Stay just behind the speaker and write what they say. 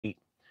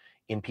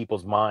in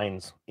people's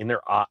minds, in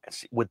their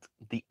eyes, with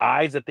the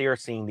eyes that they are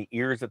seeing, the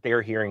ears that they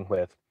are hearing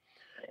with,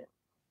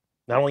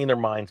 not only in their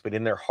minds, but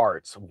in their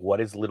hearts,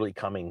 what is literally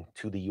coming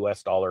to the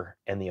US dollar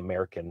and the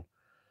American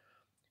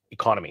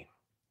economy.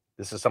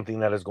 This is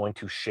something that is going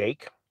to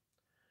shake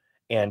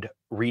and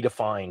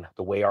redefine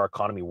the way our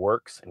economy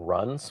works and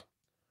runs.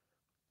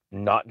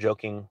 Not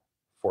joking,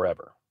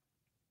 forever.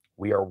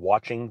 We are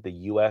watching the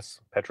US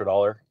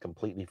petrodollar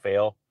completely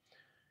fail.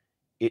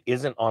 It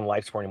isn't on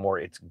life support anymore,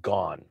 it's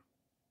gone.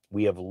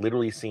 We have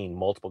literally seen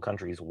multiple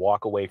countries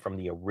walk away from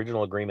the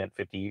original agreement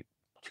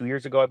 52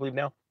 years ago, I believe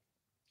now,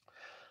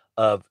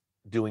 of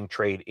doing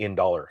trade in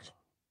dollars.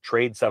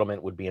 Trade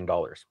settlement would be in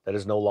dollars. That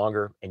is no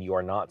longer, and you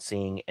are not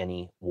seeing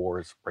any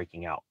wars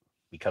breaking out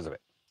because of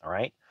it. All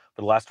right.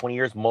 For the last 20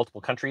 years,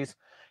 multiple countries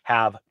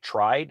have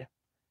tried,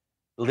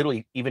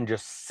 literally even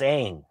just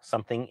saying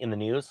something in the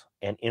news,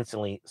 and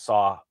instantly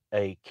saw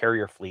a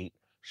carrier fleet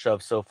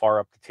shoved so far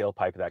up the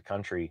tailpipe of that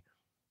country,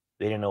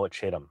 they didn't know what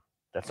hit them.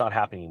 That's not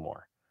happening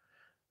anymore.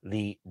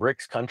 The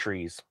BRICS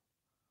countries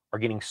are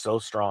getting so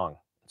strong,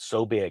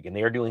 so big, and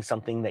they are doing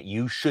something that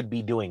you should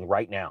be doing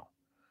right now.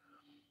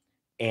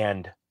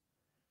 And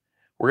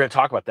we're going to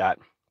talk about that,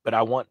 but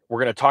we're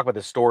going to talk about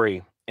this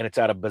story, and it's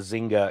out of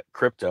Bazinga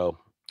Crypto,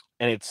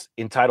 and it's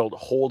entitled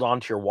 "Hold On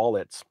to Your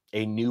Wallets: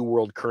 A New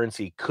World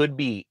Currency Could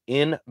Be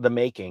in the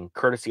Making,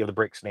 Courtesy of the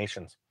BRICS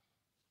Nations."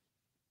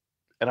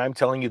 And I'm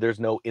telling you, there's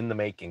no in the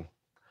making.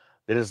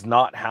 That is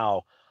not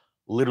how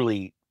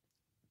literally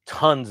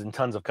tons and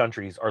tons of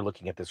countries are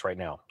looking at this right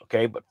now.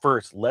 Okay. But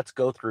first, let's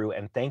go through,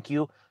 and thank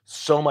you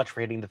so much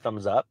for hitting the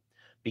thumbs up,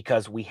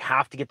 because we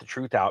have to get the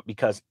truth out.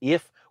 Because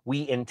if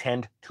we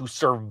intend to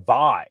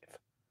survive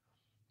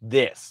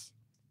this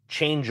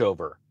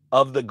changeover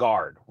of the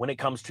guard when it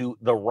comes to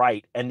the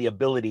right and the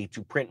ability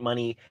to print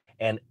money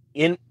and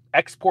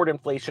export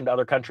inflation to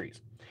other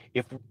countries,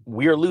 if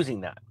we are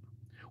losing that,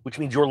 which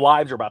means your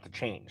lives are about to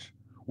change,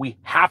 we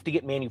have to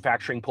get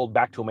manufacturing pulled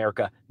back to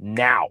America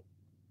now.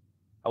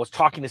 I was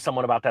talking to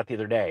someone about that the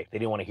other day. They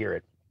didn't want to hear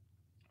it.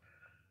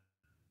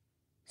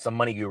 Some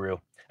money guru.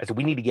 I said,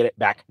 we need to get it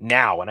back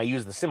now. And I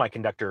use the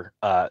semiconductor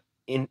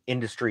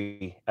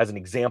industry as an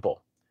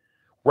example.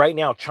 Right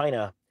now,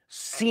 China,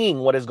 seeing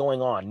what is going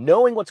on,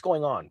 knowing what's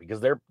going on, because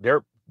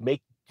they're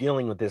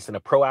dealing with this in a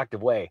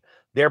proactive way.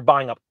 They're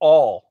buying up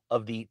all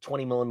of the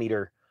 20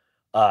 millimeter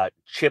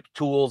chip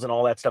tools and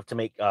all that stuff to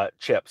make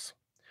chips.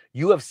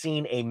 You have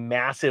seen a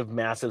massive,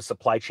 massive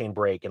supply chain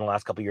break in the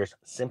last couple of years,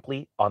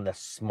 simply on the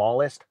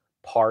smallest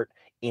part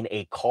in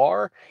a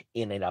car,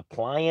 in an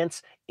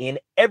appliance, in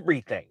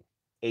everything,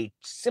 a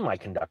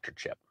semiconductor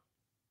chip.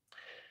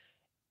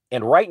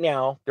 And right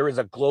now, there is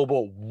a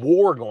global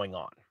war going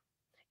on.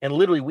 And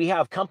literally, we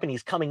have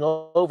companies coming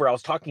over. I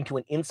was talking to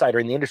an insider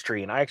in the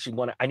industry, and I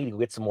need to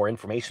get some more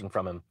information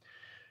from him.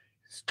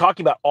 He's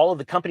talking about all of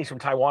the companies from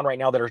Taiwan right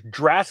now that are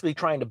drastically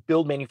trying to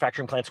build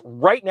manufacturing plants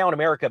right now in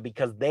America,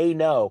 because they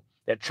know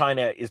that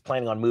China is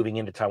planning on moving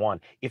into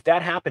Taiwan. If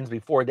that happens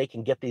before they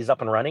can get these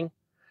up and running,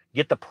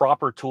 get the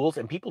proper tools,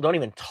 and people don't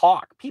even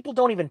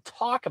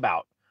talk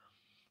about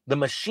the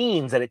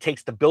machines that it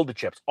takes to build the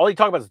chips. All you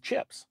talk about is the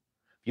chips.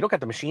 You don't got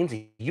the machines,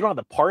 you don't have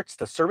the parts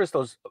to service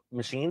those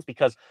machines,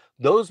 because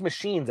those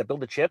machines that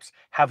build the chips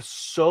have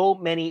so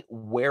many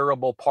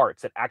wearable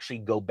parts that actually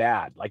go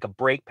bad, like a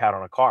brake pad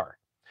on a car.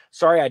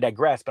 Sorry, I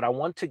digress, but I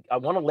want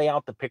to lay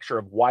out the picture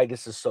of why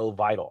this is so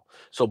vital.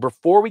 So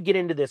before we get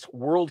into this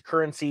world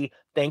currency,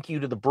 thank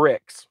you to the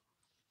BRICS,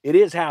 it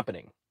is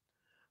happening.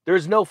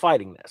 There's no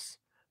fighting this.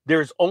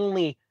 There's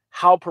only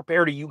how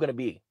prepared are you going to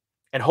be?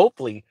 And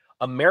hopefully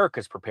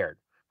America's prepared.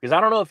 Because I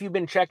don't know if you've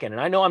been checking,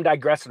 and I know I'm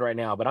digressing right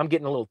now, but I'm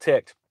getting a little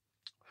ticked.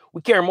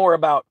 We care more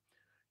about,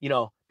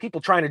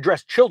 people trying to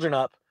dress children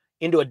up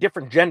into a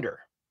different gender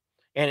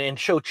and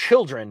show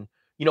children,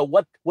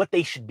 what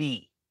they should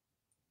be,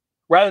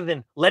 rather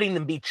than letting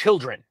them be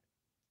children.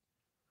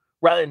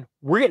 Rather than,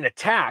 we're getting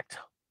attacked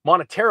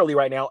monetarily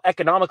right now,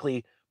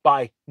 economically,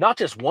 by not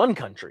just one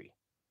country,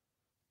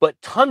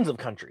 but tons of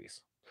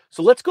countries.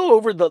 So let's go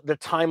over the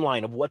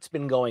timeline of what's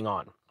been going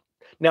on.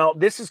 Now,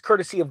 this is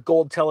courtesy of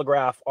Gold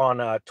Telegraph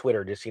on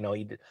Twitter. Just,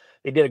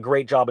 they did a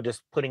great job of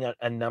just putting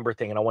a number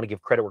thing, and I want to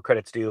give credit where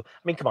credit's due. I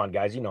mean, come on,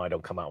 guys. I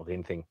don't come out with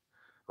anything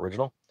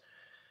original.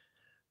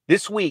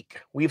 This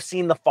week, we've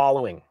seen the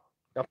following.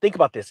 Now, think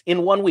about this.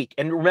 In 1 week,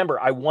 and remember,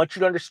 I want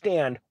you to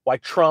understand why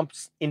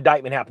Trump's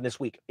indictment happened this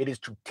week. It is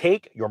to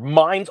take your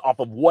minds off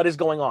of what is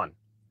going on.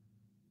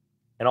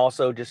 And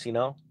also, just,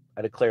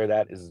 I declare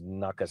that is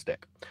not going to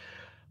stick.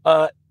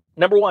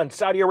 Number one,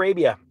 Saudi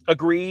Arabia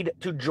agreed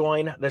to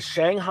join the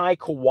Shanghai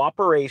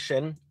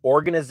Cooperation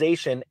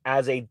Organization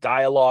as a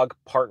dialogue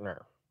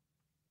partner.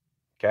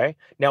 Okay.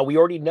 Now, we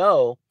already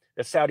know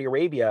that Saudi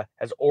Arabia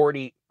has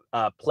already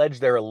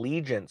pledged their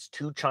allegiance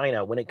to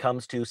China when it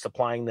comes to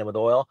supplying them with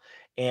oil.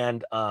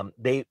 And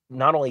they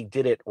not only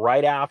did it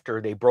right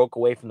after they broke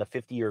away from the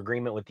 50-year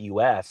agreement with the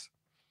U.S.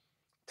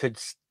 to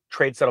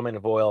trade settlement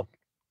of oil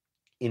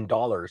in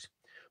dollars,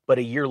 but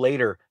a year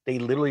later, they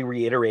literally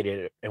reiterated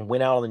it and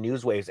went out on the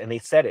news waves, and they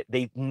said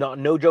it.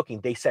 No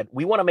joking. They said,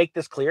 we want to make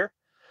this clear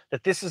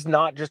that this is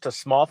not just a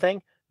small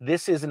thing.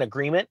 This is an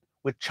agreement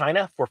with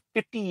China for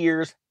 50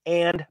 years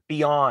and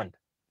beyond.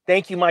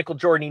 Thank you, Michael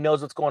Jordan. He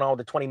knows what's going on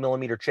with the 20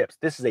 millimeter chips.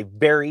 This is a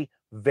very,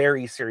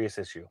 very serious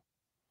issue.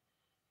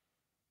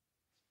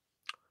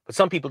 But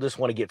some people just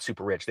want to get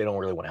super rich. They don't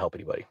really want to help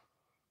anybody.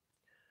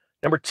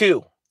 Number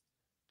 2,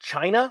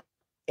 China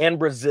and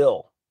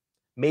Brazil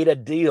made a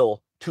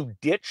deal to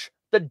ditch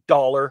the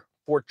dollar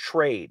for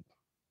trade.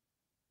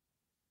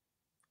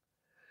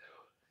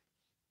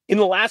 In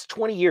the last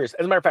 20 years,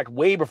 as a matter of fact,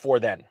 way before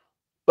then,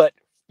 but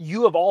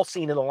you have all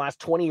seen in the last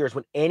 20 years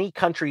when any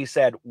country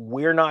said,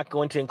 we're not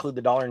going to include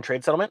the dollar in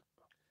trade settlement,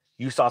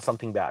 you saw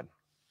something bad.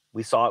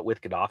 We saw it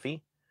with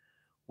Gaddafi.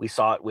 We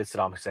saw it with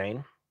Saddam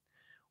Hussein.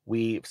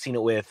 We've seen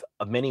it with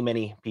many,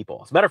 many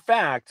people. As a matter of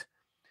fact,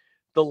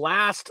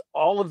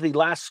 all of the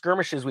last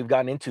skirmishes we've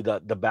gotten into, the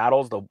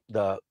battles,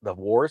 the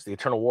wars, the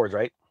eternal wars,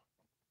 right?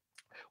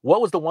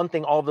 What was the one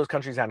thing all of those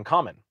countries had in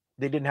common?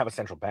 They didn't have a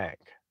central bank.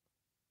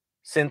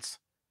 Since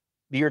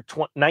the year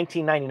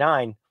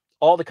 1999,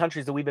 all the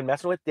countries that we've been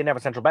messing with didn't have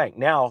a central bank.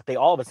 Now they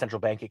all have a central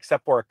bank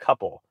except for a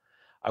couple.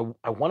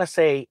 I want to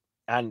say,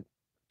 and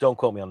don't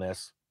quote me on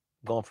this,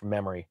 I'm going from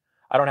memory.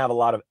 I don't have a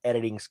lot of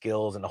editing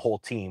skills and the whole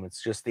team.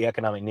 It's just the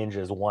Economic Ninja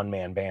is a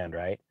one-man band,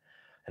 right?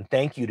 And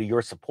thank you to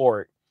your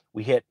support.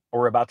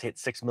 We're about to hit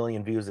 6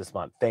 million views this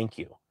month. Thank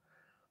you.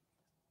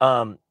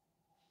 I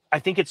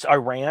think it's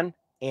Iran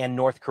and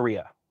North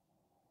Korea.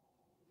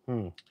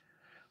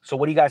 So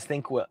what do you guys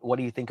think? What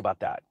do you think about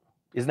that?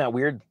 Isn't that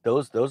weird?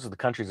 Those are the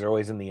countries that are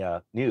always in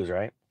the news,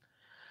 right?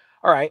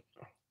 All right.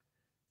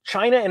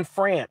 China and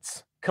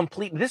France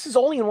this is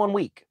only in 1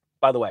 week,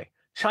 by the way.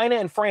 China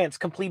and France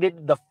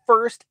completed the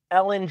first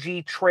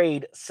LNG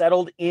trade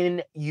settled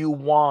in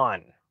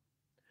yuan.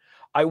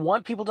 I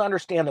want people to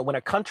understand that when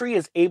a country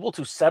is able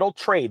to settle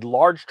trade,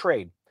 large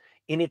trade,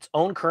 in its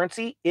own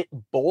currency, it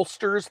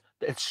bolsters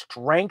the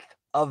strength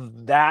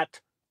of that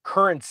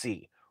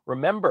currency.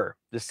 Remember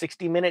the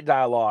 60-minute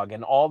dialogue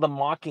and all the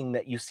mocking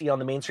that you see on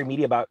the mainstream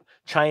media about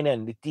China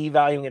and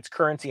devaluing its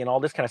currency and all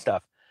this kind of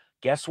stuff.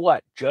 Guess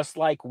what? Just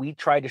like we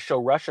tried to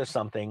show Russia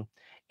something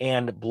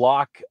and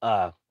block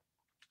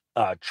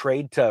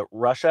trade to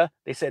Russia,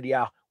 they said,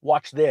 yeah,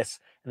 watch this.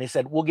 And they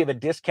said, we'll give a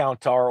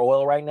discount to our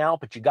oil right now,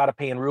 but you got to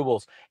pay in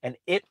rubles. And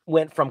it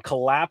went from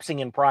collapsing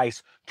in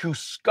price to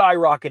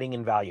skyrocketing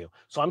in value.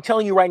 So I'm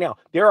telling you right now,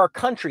 there are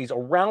countries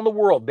around the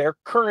world, their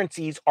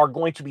currencies are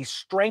going to be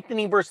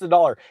strengthening versus the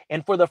dollar.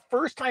 And for the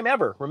first time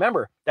ever,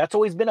 remember, that's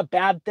always been a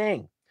bad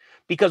thing.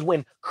 Because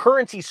when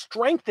currencies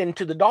strengthen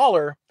to the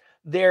dollar,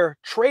 their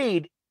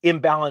trade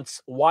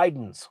imbalance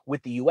widens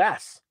with the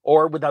US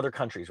or with other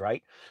countries,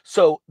 right?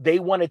 So they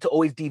wanted to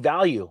always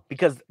devalue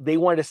because they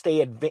wanted to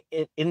stay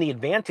in the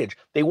advantage.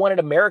 They wanted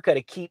America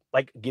to keep,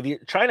 give you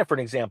China for an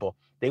example.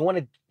 They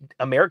wanted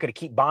America to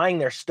keep buying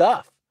their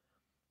stuff,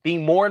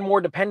 being more and more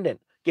dependent,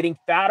 getting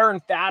fatter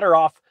and fatter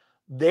off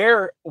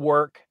their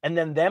work, and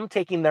then them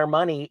taking their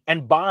money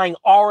and buying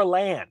our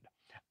land,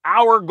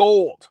 our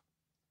gold.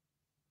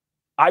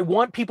 I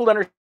want people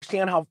to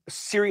understand how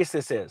serious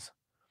this is.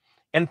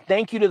 And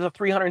thank you to the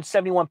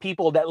 371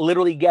 people that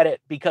literally get it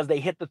because they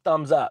hit the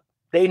thumbs up.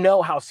 They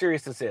know how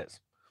serious this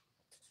is.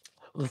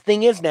 The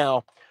thing is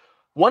now,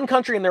 one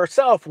country in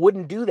themselves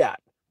wouldn't do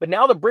that. But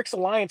now the BRICS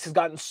alliance has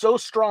gotten so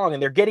strong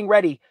and they're getting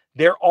ready.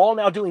 They're all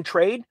now doing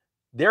trade.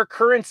 Their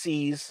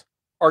currencies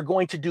are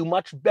going to do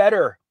much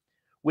better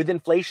with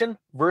inflation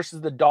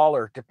versus the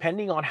dollar,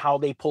 depending on how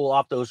they pull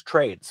off those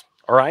trades.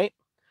 All right?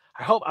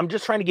 I'm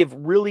just trying to give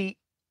really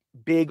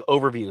big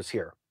overviews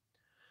here.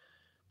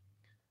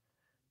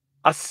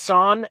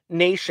 ASEAN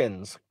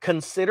nations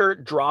consider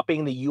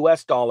dropping the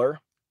US dollar,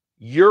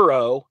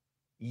 euro,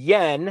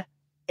 yen,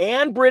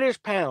 and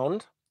British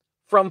pound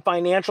from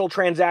financial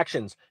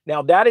transactions.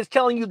 Now, that is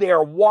telling you they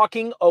are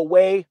walking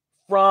away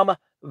from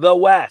the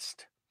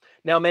West.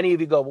 Now, many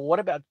of you go, well, what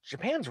about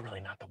Japan's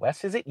really not the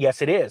West, is it?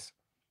 Yes, it is.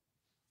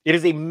 It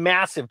is a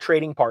massive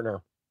trading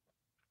partner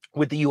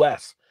with the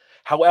US.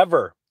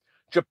 However,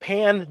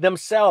 Japan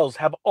themselves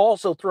have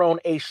also thrown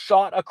a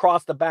shot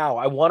across the bow.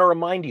 I want to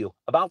remind you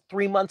about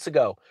 3 months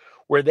ago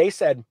where they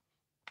said,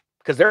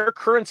 because their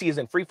currency is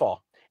in free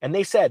fall, and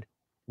they said,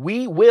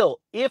 we will,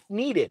 if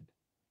needed,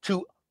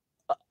 to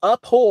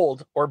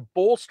uphold or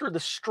bolster the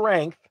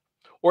strength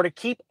or to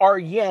keep our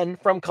yen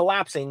from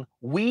collapsing,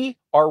 we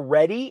are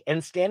ready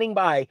and standing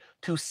by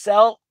to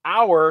sell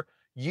our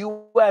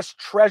U.S.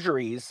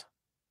 treasuries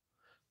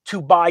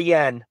to buy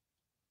yen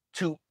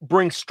to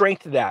bring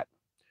strength to that.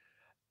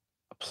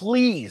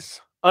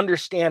 Please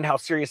understand how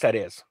serious that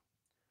is.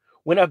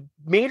 When a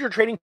major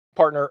trading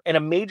partner and a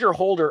major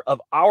holder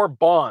of our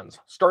bonds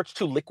starts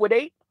to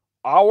liquidate,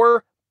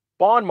 our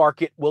bond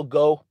market will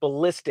go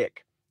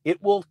ballistic.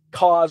 It will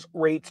cause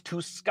rates to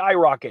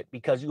skyrocket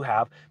because you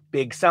have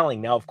big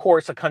selling. Now, of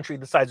course, a country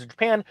the size of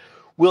Japan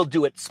will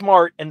do it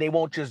smart and they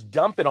won't just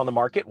dump it on the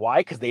market. Why?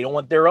 Because they don't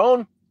want their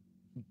own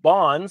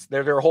bonds,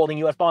 they're holding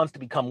U.S. bonds, to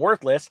become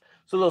worthless.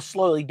 So they'll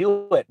slowly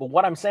do it. But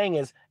what I'm saying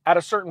is, at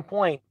a certain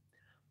point,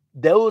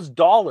 those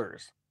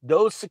dollars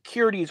those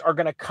securities are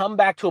going to come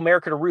back to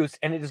America to roost,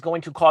 and it is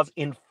going to cause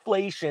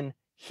inflation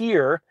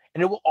here,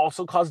 and it will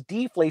also cause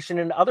deflation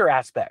in other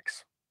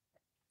aspects.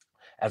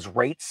 As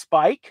rates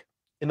spike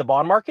in the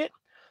bond market,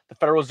 the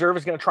Federal Reserve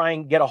is going to try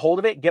and get a hold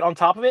of it, get on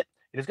top of it.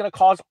 It is going to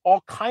cause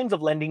all kinds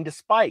of lending to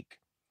spike.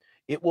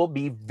 It will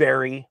be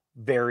very,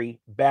 very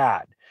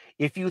bad.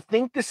 If you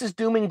think this is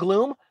doom and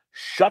gloom,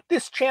 shut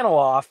this channel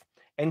off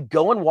and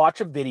go and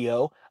watch a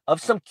video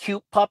of some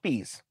cute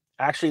puppies.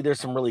 Actually, there's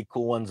some really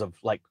cool ones of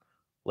like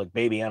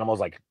baby animals,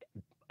 like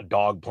a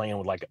dog playing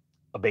with like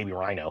a baby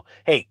rhino.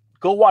 Hey,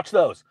 go watch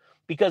those,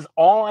 because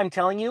all I'm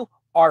telling you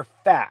are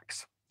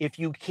facts. If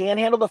you can't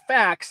handle the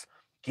facts,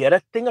 get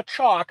a thing of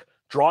chalk,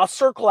 draw a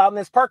circle out in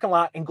this parking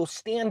lot, and go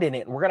stand in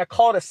it. And we're going to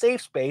call it a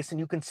safe space, and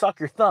you can suck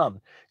your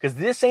thumb, because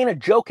this ain't a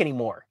joke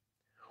anymore.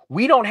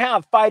 We don't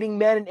have fighting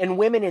men and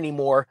women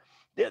anymore.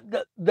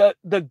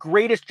 The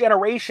greatest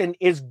generation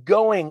is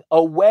going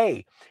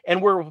away,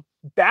 and we're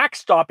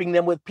backstopping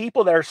them with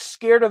people that are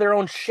scared of their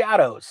own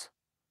shadows.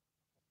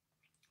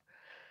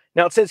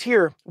 Now it says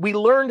here, we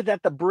learned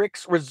that the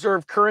BRICS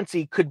reserve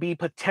currency could be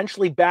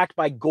potentially backed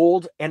by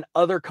gold and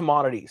other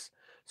commodities,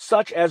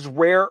 such as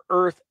rare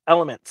earth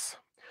elements.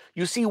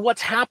 You see,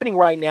 what's happening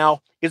right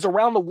now is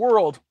around the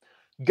world,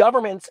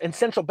 governments and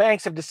central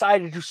banks have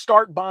decided to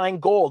start buying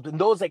gold. And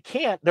those that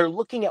can't, they're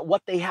looking at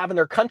what they have in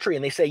their country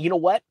and they say, you know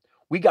what?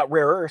 We got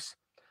rare earths.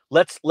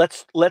 Let's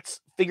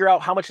figure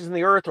out how much is in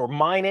the earth, or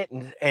mine it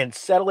and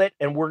settle it.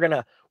 And we're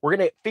gonna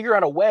figure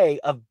out a way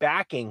of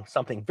backing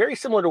something very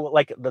similar to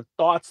like the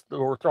thoughts that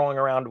were throwing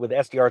around with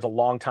SDRs a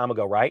long time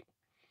ago, right?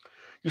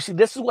 You see,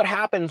 this is what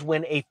happens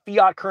when a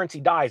fiat currency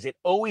dies. It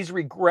always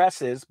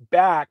regresses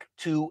back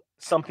to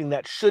something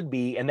that should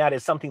be, and that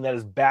is something that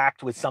is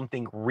backed with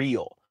something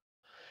real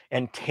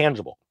and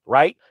tangible,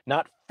 right?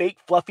 Not fake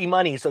fluffy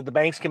money so the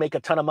banks can make a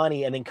ton of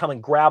money and then come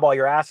and grab all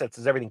your assets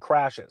as everything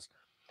crashes.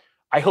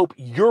 I hope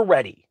you're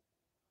ready.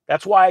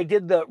 That's why I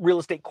did the real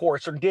estate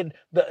course, or did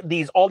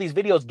all these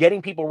videos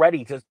getting people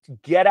ready to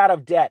get out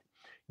of debt,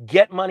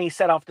 get money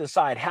set off to the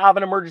side, have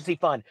an emergency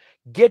fund,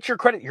 get your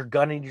credit. You're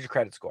going to need your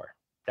credit score.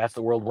 That's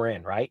the world we're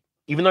in, right?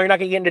 Even though you're not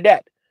going to get into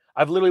debt.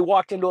 I've literally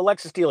walked into a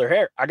Lexus dealer.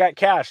 Here, I got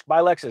cash,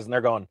 buy Lexus. And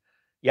they're going,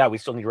 yeah, we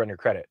still need to run your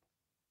credit.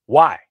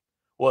 Why?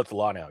 Well, it's the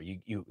law now.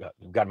 You've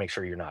got to make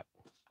sure you're not,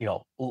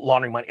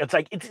 laundering money. It's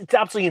like, it's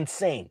absolutely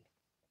insane.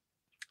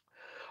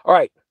 All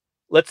right,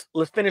 let's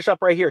finish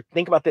up right here.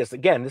 Think about this.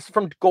 Again, this is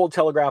from Gold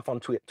Telegraph on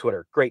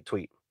Twitter. Great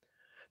tweet.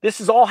 This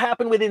has all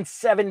happened within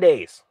 7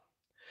 days.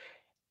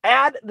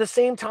 At the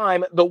same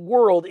time, the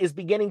world is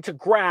beginning to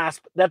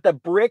grasp that the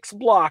BRICS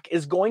bloc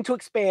is going to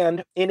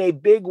expand in a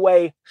big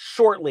way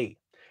shortly.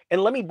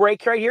 And let me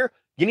break right here.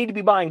 You need to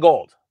be buying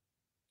gold.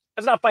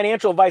 That's not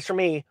financial advice for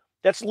me.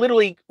 That's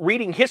literally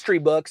reading history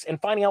books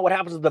and finding out what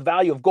happens with the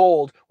value of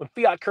gold when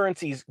fiat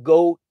currencies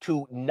go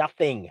to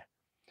nothing.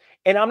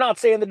 And I'm not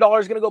saying the dollar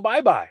is going to go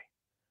bye-bye.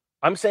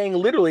 I'm saying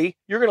literally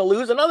you're going to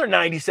lose another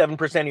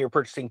 97% of your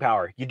purchasing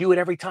power. You do it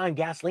every time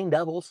gasoline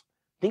doubles.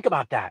 Think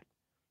about that.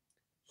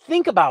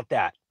 Think about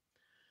that.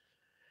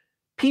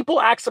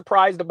 People act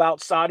surprised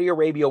about Saudi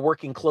Arabia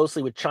working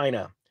closely with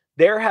China.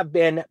 There have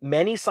been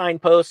many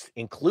signposts,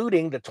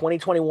 including the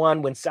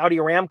 2021 when Saudi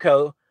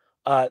Aramco,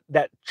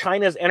 that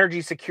China's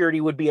energy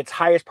security would be its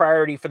highest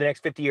priority for the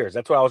next 50 years.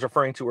 That's what I was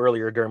referring to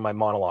earlier during my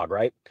monologue,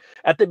 right?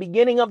 At the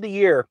beginning of the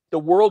year, the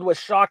world was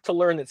shocked to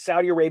learn that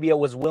Saudi Arabia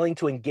was willing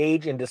to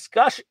engage in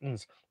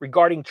discussions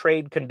regarding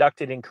trade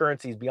conducted in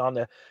currencies beyond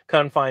the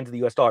confines of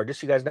the US dollar.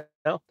 Just so you guys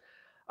know,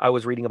 I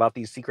was reading about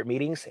these secret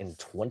meetings in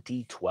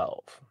 2012.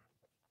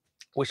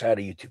 Wish I had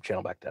a YouTube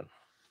channel back then.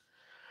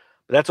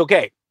 But that's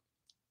okay.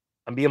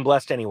 I'm being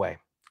blessed anyway.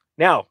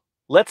 Now,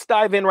 let's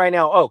dive in right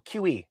now. Oh,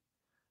 QE.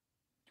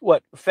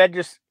 What? Fed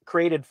just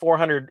created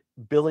 $400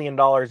 billion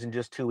in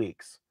just 2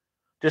 weeks.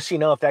 Just so you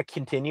know, if that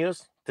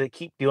continues to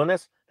keep doing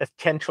this, that's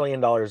 $10 trillion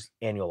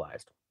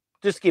annualized.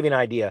 Just to give you an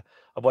idea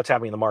of what's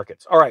happening in the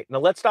markets. All right, now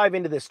let's dive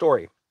into this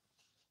story.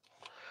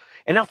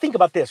 And now think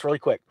about this really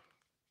quick.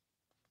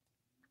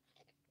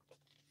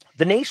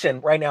 The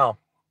nation right now,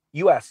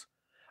 U.S.,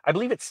 I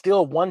believe it's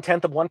still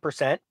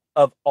 0.1%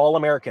 of all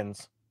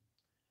Americans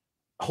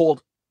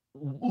hold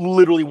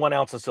literally 1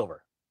 ounce of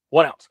silver.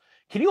 1 ounce.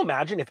 Can you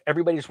imagine if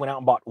everybody just went out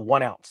and bought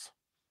 1 ounce?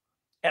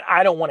 And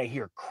I don't want to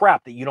hear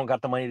crap that you don't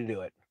got the money to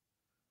do it.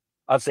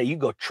 I'd say you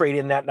go trade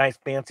in that nice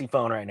fancy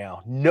phone right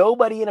now.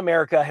 Nobody in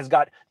America has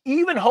got,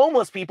 even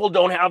homeless people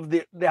don't have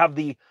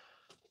the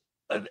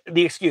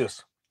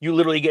excuse. You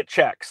literally get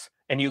checks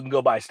and you can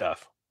go buy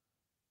stuff.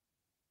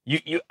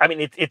 I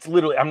mean, it's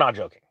literally, I'm not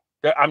joking.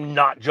 I'm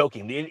not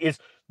joking. It is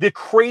the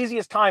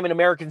craziest time in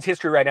Americans'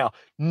 history right now.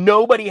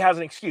 Nobody has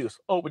an excuse.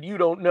 Oh, but you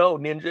don't know,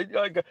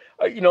 Ninja.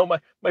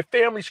 My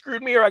family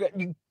screwed me, or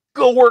you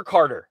go work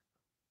harder.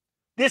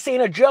 This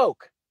ain't a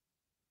joke.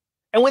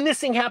 And when this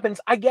thing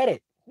happens, I get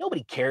it.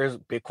 Nobody cares.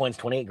 Bitcoin's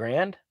 28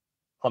 grand.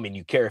 I mean,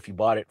 you care if you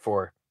bought it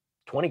for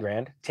 20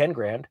 grand, 10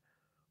 grand,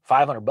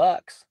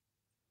 $500.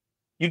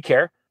 You'd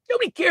care.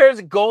 Nobody cares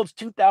if gold's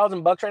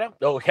 $2,000 right now.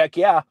 Oh, heck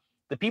yeah.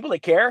 The people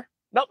that care,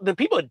 no, the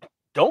people that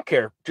don't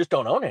care just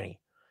don't own any.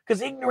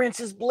 because ignorance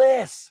is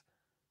bliss.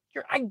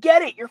 I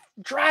get it. You're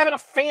driving a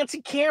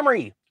fancy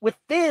Camry with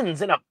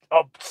fins and a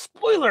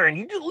spoiler, and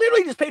you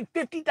literally just paid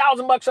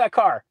 $50,000 for that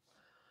car.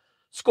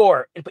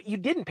 Score. But you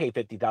didn't pay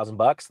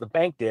 $50,000. The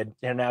bank did,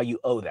 and now you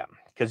owe them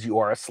because you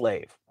are a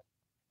slave.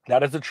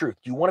 That is the truth.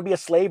 Do you want to be a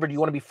slave or do you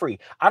want to be free?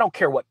 I don't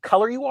care what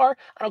color you are.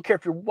 I don't care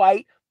if you're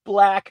white,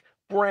 black,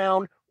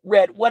 brown,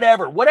 red,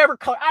 whatever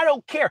color. I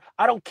don't care.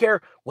 I don't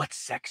care what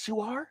sex you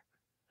are.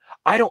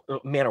 I don't,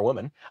 man or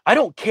woman. I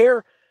don't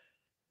care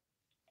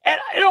at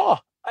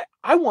all.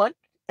 I want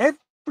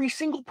every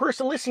single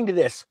person listening to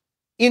this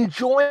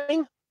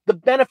enjoying the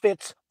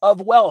benefits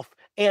of wealth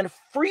and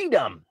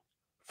freedom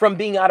from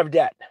being out of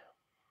debt.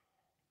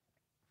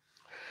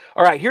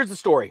 All right, here's the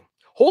story.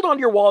 Hold on to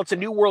your wallets. A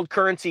new world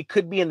currency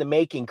could be in the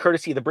making,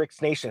 courtesy of the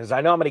BRICS nations.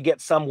 I know I'm going to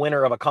get some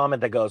winner of a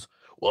comment that goes,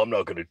 "Well, I'm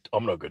not going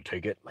to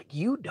take it." Like,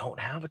 you don't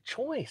have a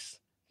choice.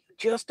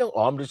 Just don't.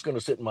 Oh, I'm just going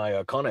to sit in my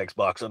Connex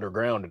box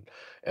underground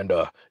and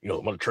I'm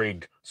going to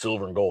trade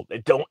silver and gold.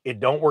 It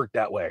don't work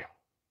that way.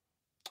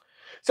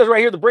 It says right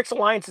here, the BRICS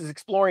Alliance is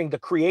exploring the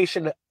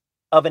creation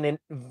of an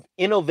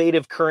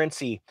innovative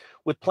currency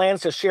with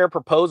plans to share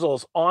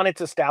proposals on its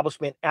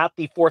establishment at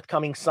the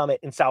forthcoming summit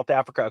in South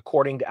Africa,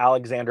 according to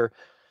Alexander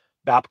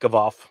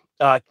Babkov,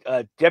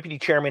 deputy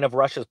chairman of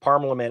Russia's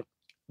parliament,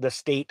 the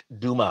State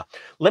Duma.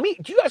 Do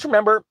you guys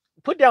remember?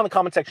 Put down in the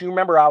comment section. You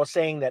remember I was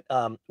saying that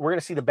we're going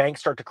to see the banks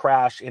start to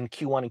crash in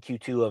Q1 and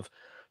Q2 of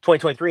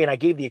 2023, and I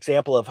gave the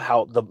example of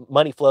how the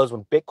money flows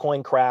when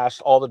Bitcoin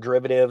crashed, all the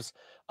derivatives,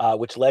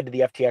 which led to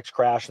the FTX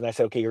crash. And I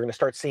said, okay, you're going to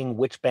start seeing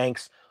which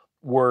banks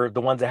were the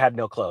ones that had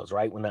no close,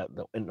 right? When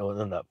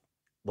the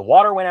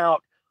water went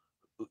out,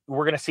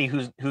 we're going to see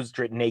who's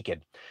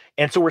naked.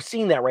 And so we're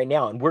seeing that right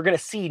now. And we're going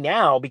to see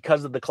now,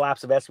 because of the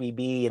collapse of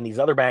SVB and these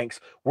other banks,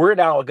 we're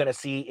now going to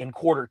see in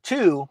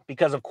Q2,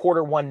 because of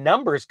Q1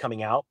 numbers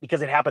coming out,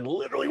 because it happened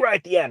literally right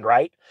at the end,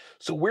 right?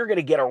 So we're going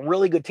to get a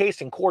really good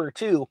taste in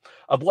Q2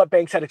 of what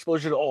banks had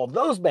exposure to all of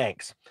those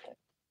banks.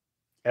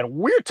 And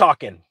we're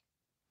talking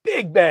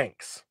big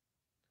banks.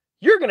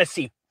 You're going to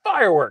see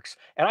fireworks.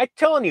 And I'm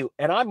telling you,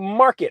 and I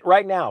mark it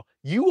right now,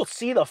 you will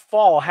see the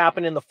fall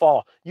happen in the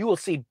fall. You will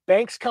see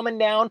banks coming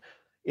down.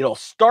 It'll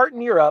start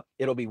in Europe.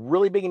 It'll be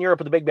really big in Europe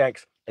with the big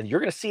banks. And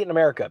you're going to see it in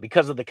America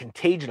because of the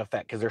contagion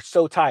effect, because they're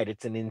so tied.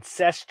 It's an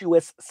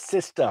incestuous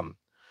system.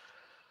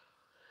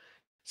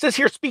 It says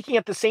here, speaking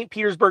at the St.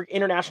 Petersburg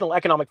International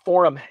Economic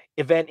Forum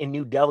event in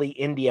New Delhi,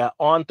 India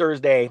on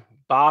Thursday,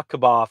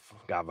 Babkov,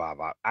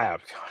 I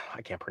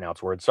can't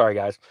pronounce words, sorry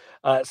guys,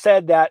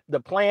 said that the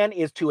plan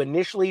is to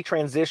initially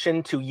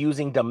transition to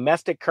using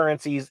domestic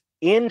currencies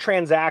in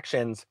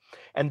transactions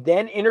and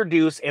then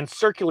introduce and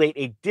circulate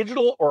a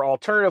digital or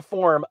alternative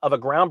form of a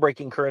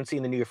groundbreaking currency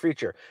in the near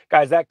future.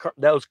 Guys, that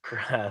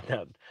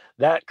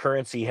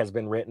currency has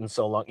been written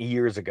so long,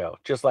 years ago,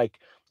 just like,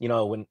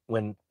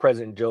 when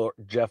President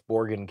Jeff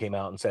Borgen came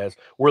out and says,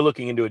 we're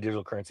looking into a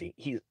digital currency,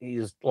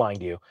 he's lying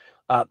to you.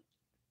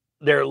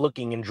 They're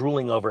looking and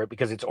drooling over it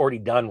because it's already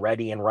done,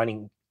 ready, and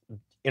running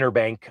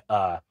interbank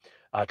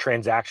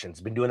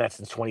transactions. Been doing that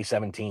since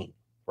 2017,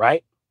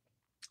 right?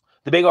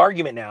 The big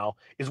argument now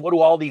is, what do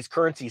all these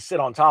currencies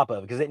sit on top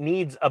of? Because it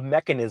needs a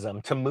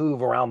mechanism to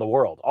move around the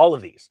world, all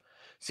of these.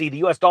 See,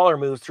 the US dollar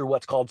moves through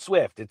what's called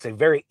SWIFT. It's a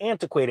very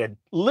antiquated,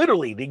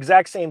 literally the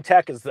exact same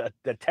tech as the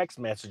text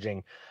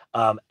messaging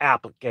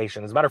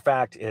application. As a matter of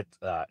fact,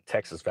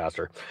 text is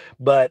faster,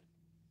 but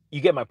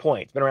you get my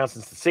point. It's been around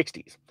since the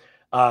 60s.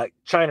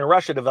 China and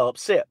Russia developed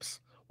SIPs.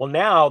 Well,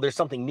 now there's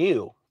something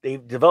new.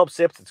 They've developed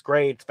SIPs. It's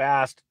great. It's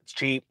fast. It's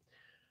cheap.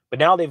 But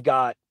now they've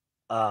got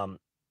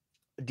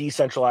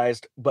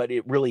decentralized, but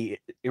it really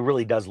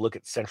does look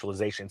at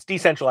centralization. It's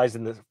decentralized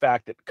in the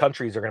fact that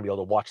countries are going to be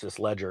able to watch this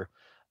ledger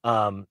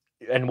and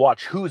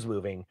watch who's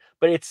moving.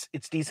 But it's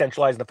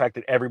decentralized in the fact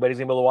that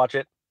everybody's able to watch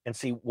it and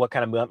see what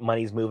kind of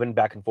money's moving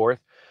back and forth.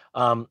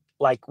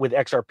 Like with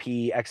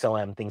XRP,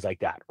 XLM, things like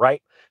that,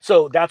 right?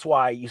 So that's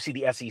why you see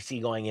the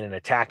SEC going in and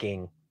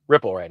attacking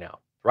Ripple right now,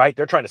 right?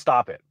 They're trying to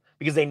stop it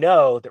because they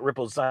know that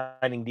Ripple's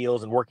signing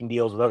deals and working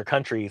deals with other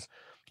countries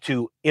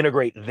to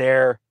integrate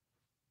their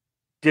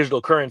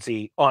digital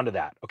currency onto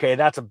that. Okay,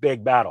 that's a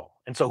big battle.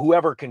 And so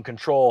whoever can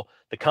control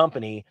the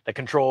company that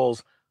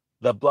controls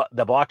the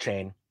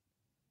blockchain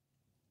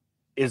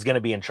is going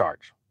to be in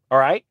charge. All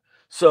right?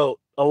 So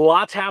a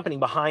lot's happening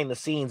behind the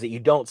scenes that you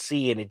don't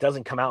see, and it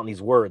doesn't come out in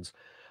these words.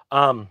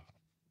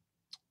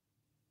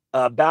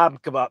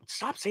 Babkov,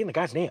 stop saying the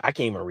guy's name. I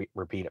can't even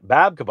repeat it.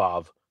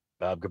 Babkov.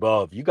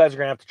 You guys are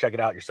going to have to check it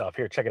out yourself.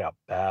 Here, check it out.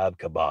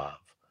 Babkov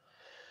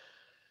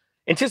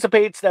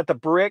anticipates that the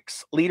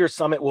BRICS Leaders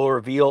Summit will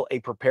reveal a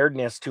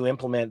preparedness to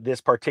implement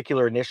this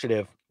particular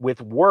initiative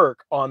with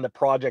work on the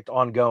project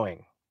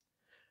ongoing.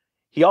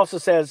 He also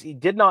says he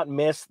did not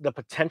miss the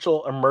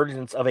potential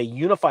emergence of a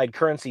unified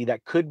currency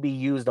that could be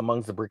used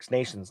amongst the BRICS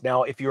nations.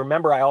 Now, if you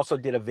remember, I also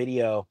did a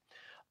video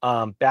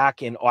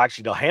back in,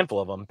 actually a handful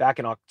of them, back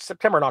in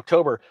September and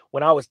October,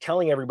 when I was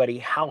telling everybody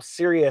how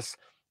serious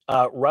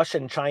Russia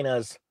and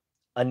China's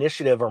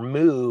initiative or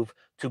move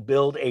to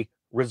build a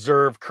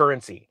reserve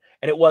currency.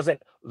 And it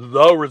wasn't,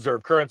 the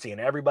reserve currency.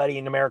 And everybody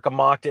in America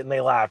mocked it and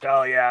they laughed.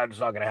 Oh, yeah, it's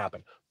not going to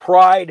happen.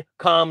 Pride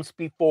comes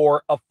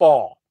before a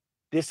fall.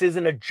 This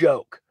isn't a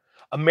joke.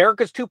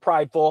 America's too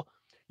prideful.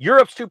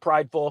 Europe's too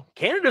prideful.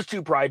 Canada's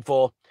too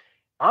prideful.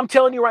 I'm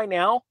telling you right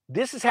now,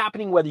 this is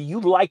happening whether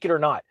you like it or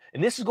not.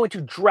 And this is going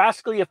to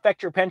drastically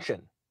affect your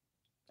pension.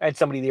 I had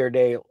somebody the other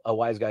day, a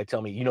wise guy,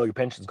 tell me, your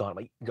pension's gone. I'm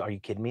like, are you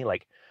kidding me?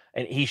 Like,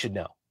 and he should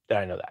know that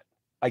I know that.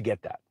 I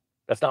get that.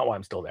 That's not why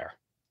I'm still there.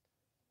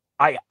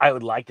 I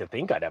would like to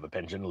think I'd have a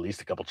pension, at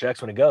least a couple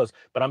checks when it goes.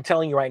 But I'm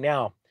telling you right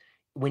now,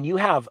 when you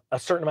have a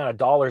certain amount of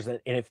dollars, and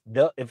if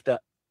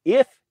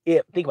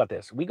think about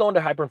this, we go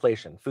into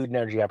hyperinflation, food and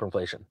energy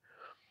hyperinflation.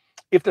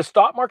 If the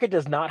stock market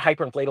does not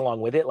hyperinflate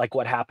along with it, like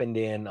what happened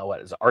in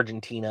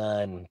Argentina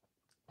and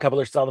a couple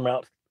of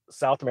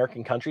South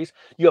American countries,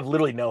 you have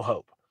literally no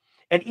hope.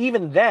 And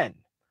even then,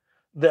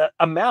 the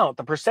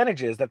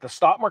percentages that the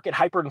stock market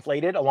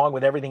hyperinflated along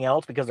with everything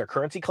else because their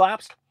currency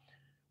collapsed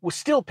was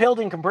still paled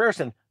in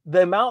comparison.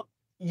 The amount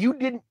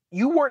you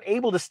weren't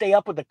able to stay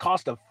up with the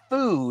cost of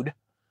food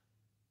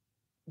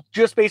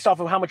just based off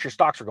of how much your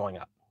stocks are going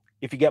up,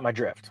 if you get my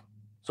drift.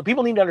 So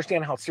people need to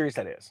understand how serious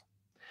that is.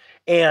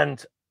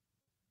 And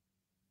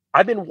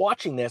I've been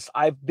watching this.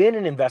 I've been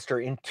an investor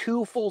in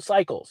 2 full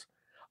cycles.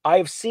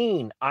 I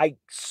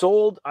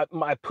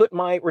put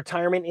my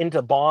retirement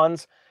into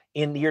bonds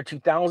in the year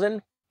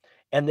 2000.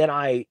 And then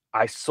I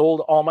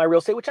sold all my real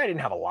estate, which I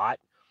didn't have a lot,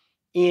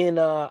 in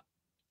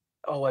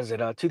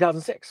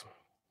 2006.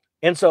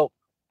 And so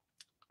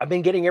I've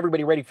been getting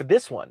everybody ready for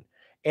this one.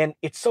 And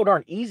it's so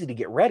darn easy to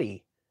get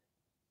ready.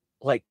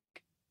 Like,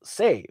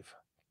 save.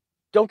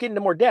 Don't get into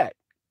more debt.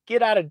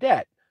 Get out of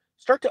debt.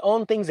 Start to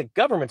own things that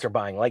governments are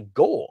buying, like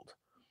gold.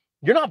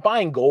 You're not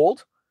buying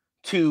gold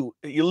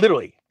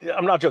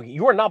I'm not joking.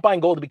 You are not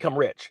buying gold to become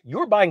rich.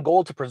 You're buying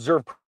gold to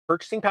preserve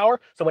purchasing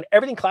power. So when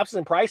everything collapses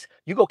in price,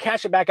 you go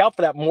cash it back out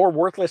for that more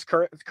worthless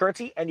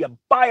currency and you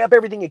buy up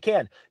everything you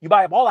can. You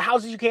buy up all the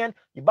houses you can.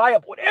 You buy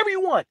up whatever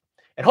you want.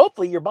 And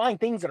hopefully you're buying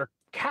things that are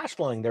cash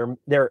flowing.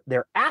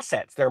 They're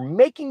assets. They're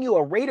making you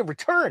a rate of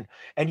return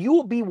and you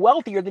will be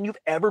wealthier than you've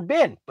ever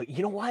been. But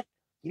you know what?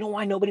 You know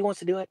why nobody wants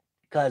to do it?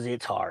 Because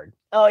it's hard.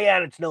 Oh, yeah,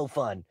 and it's no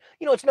fun.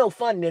 It's no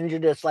fun,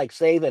 Ninja, just like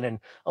saving and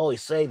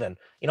always saving.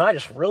 I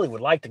just really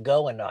would like to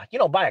go and,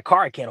 buy a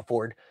car I can't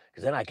afford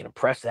because then I can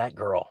impress that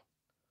girl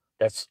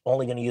that's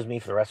only going to use me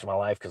for the rest of my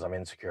life because I'm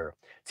insecure.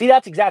 See,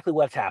 that's exactly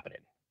what's happening.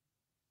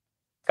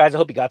 Guys, I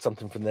hope you got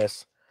something from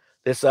this.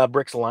 This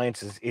BRICS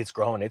alliance it's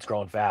growing. It's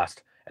growing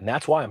fast. And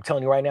that's why I'm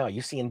telling you right now,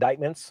 you see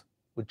indictments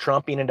with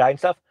Trump being indicted and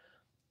stuff.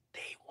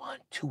 They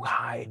want to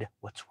hide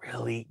what's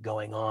really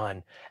going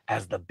on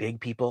as the big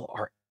people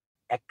are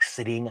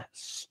exiting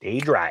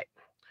stage right.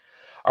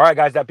 All right,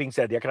 guys, that being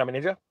said, the Economic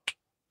Ninja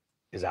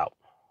is out.